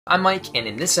I'm Mike, and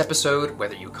in this episode,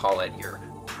 whether you call it your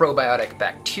probiotic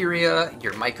bacteria,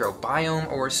 your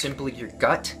microbiome, or simply your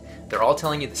gut, they're all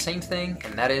telling you the same thing,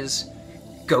 and that is,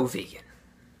 go vegan.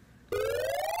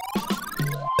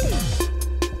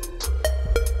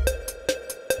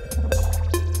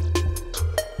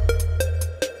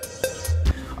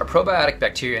 Our probiotic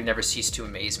bacteria never cease to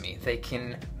amaze me. They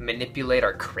can manipulate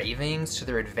our cravings to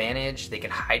their advantage, they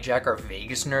can hijack our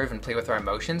vagus nerve and play with our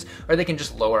emotions, or they can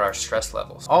just lower our stress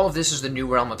levels. All of this is the new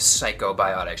realm of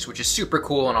psychobiotics, which is super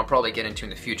cool and I'll probably get into in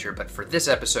the future, but for this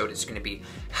episode it's going to be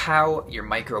how your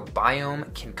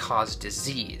microbiome can cause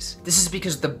disease. This is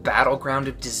because the battleground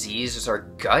of disease is our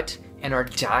gut, and our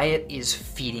diet is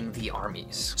feeding the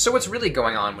armies. So what's really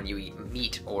going on when you eat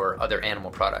meat or other animal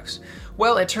products?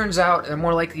 Well, it turns out they're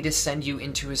more likely to send you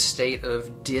into a state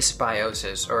of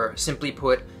dysbiosis, or simply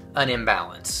put, an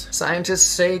imbalance. Scientists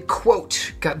say,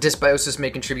 quote, gut dysbiosis may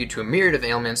contribute to a myriad of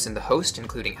ailments in the host,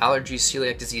 including allergies,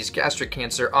 celiac disease, gastric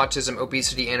cancer, autism,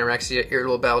 obesity, anorexia,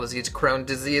 irritable bowel disease, Crohn's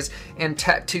disease, and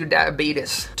type 2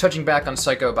 diabetes. Touching back on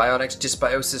psychobiotics,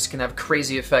 dysbiosis can have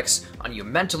crazy effects on you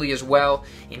mentally as well,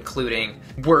 including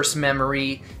worse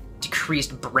memory,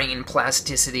 decreased brain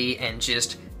plasticity, and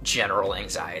just general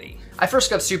anxiety. I first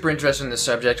got super interested in this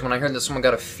subject when I heard that someone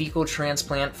got a fecal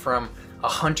transplant from a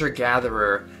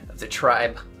hunter-gatherer of the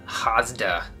tribe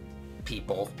Hadza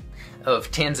people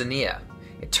of Tanzania.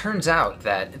 It turns out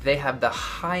that they have the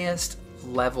highest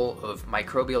level of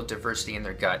microbial diversity in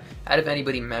their gut out of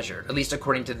anybody measured, at least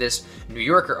according to this New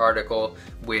Yorker article,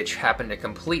 which happened to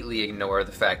completely ignore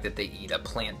the fact that they eat a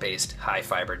plant-based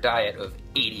high-fiber diet of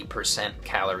 80%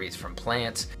 calories from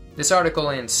plants. This article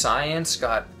in Science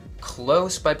got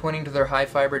close by pointing to their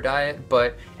high-fiber diet,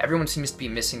 but everyone seems to be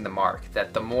missing the mark,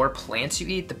 that the more plants you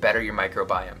eat, the better your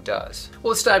microbiome does.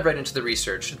 Well, let's dive right into the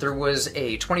research. There was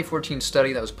a 2014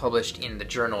 study that was published in the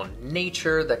journal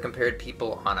Nature that compared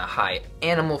people on a high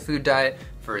animal food diet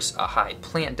versus a high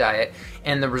plant diet,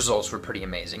 and the results were pretty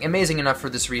amazing. Amazing enough for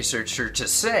this researcher to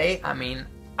say, I mean,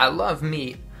 I love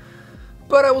meat,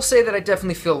 but I will say that I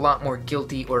definitely feel a lot more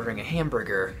guilty ordering a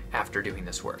hamburger after doing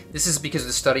this work. This is because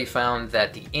the study found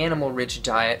that the animal-rich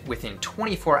diet within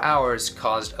 24 hours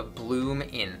caused a bloom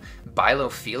in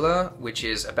Bilophila, which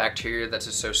is a bacteria that's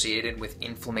associated with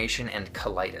inflammation and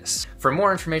colitis. For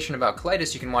more information about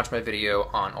colitis, you can watch my video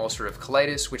on ulcerative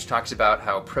colitis, which talks about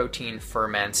how protein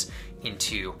ferments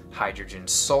into hydrogen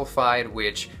sulfide,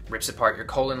 which rips apart your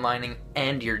colon lining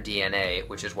and your DNA,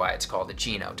 which is why it's called a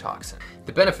genotoxin.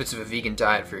 The benefits of a vegan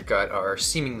diet for your gut are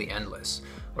seemingly endless.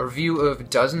 A review of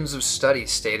dozens of studies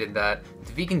stated that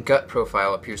the vegan gut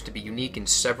profile appears to be unique in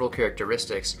several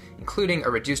characteristics, including a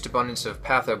reduced abundance of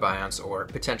pathobionts, or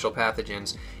potential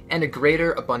pathogens, and a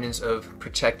greater abundance of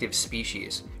protective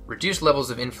species. Reduced levels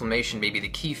of inflammation may be the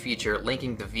key feature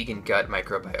linking the vegan gut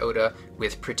microbiota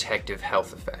with protective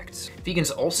health effects.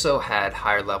 Vegans also had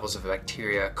higher levels of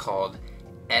bacteria called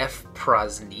F.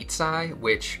 prausnitzii,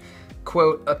 which,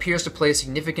 quote, appears to play a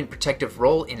significant protective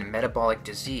role in metabolic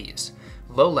disease,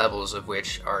 low levels of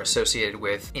which are associated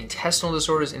with intestinal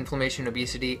disorders, inflammation,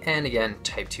 obesity, and again,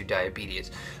 type 2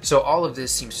 diabetes. So all of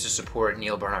this seems to support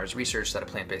Neil Barnard's research that a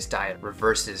plant-based diet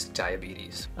reverses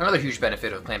diabetes. Another huge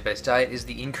benefit of a plant-based diet is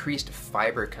the increased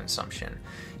fiber consumption.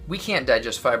 We can't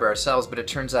digest fiber ourselves, but it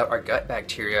turns out our gut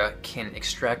bacteria can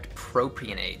extract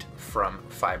propionate from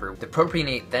fiber. The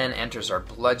propionate then enters our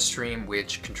bloodstream,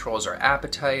 which controls our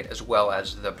appetite as well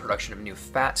as the production of new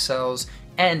fat cells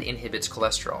and inhibits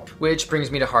cholesterol, which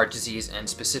brings me to heart disease and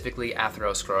specifically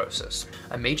atherosclerosis.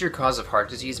 A major cause of heart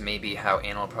disease may be how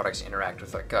animal products interact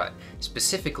with our gut,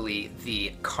 specifically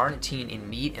the carnitine in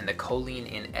meat and the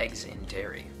choline in eggs and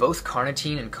dairy. Both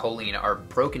carnitine and choline are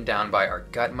broken down by our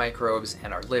gut microbes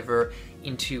and our liver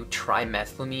into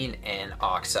TRimethylamine and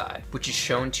oxide, which is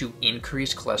shown to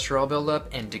increase cholesterol buildup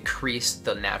and decrease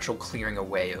the natural clearing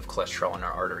away of cholesterol in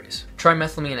our arteries.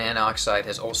 TRimethylamine and oxide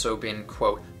has also been,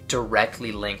 quote,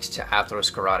 directly linked to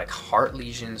atherosclerotic heart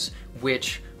lesions,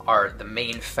 which are the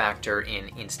main factor in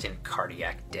instant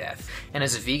cardiac death. And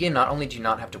as a vegan, not only do you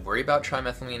not have to worry about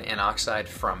trimethylamine and oxide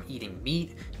from eating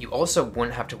meat, you also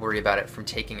wouldn't have to worry about it from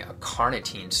taking a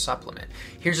carnitine supplement.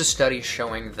 Here's a study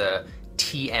showing the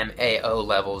TMAO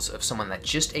levels of someone that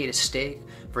just ate a steak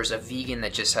versus a vegan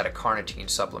that just had a carnitine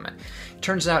supplement.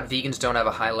 Turns out vegans don't have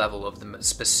a high level of the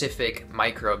specific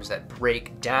microbes that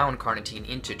break down carnitine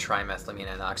into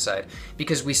trimethylamine and oxide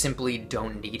because we simply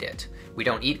don't need it. We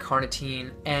don't eat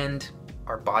carnitine and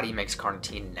our body makes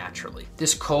carnitine naturally.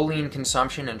 This choline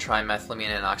consumption and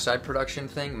trimethylamine and oxide production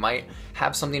thing might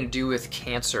have something to do with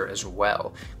cancer as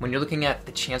well. When you're looking at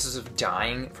the chances of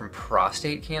dying from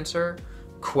prostate cancer,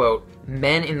 quote,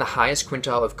 Men in the highest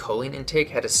quintile of choline intake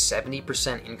had a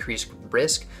 70% increased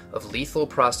risk of lethal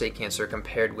prostate cancer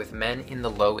compared with men in the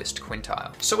lowest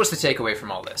quintile. So what's the takeaway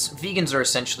from all this? Vegans are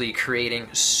essentially creating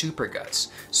super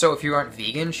guts. So if you aren't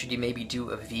vegan, should you maybe do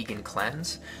a vegan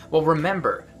cleanse? Well,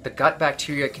 remember, the gut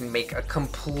bacteria can make a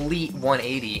complete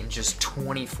 180 in just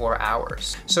 24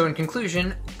 hours. So in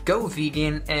conclusion, go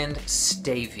vegan and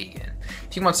stay vegan.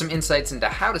 If you want some insights into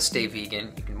how to stay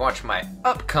vegan, you can watch my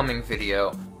upcoming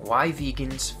video, Why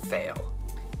Vegans Fail.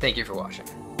 Thank you for watching.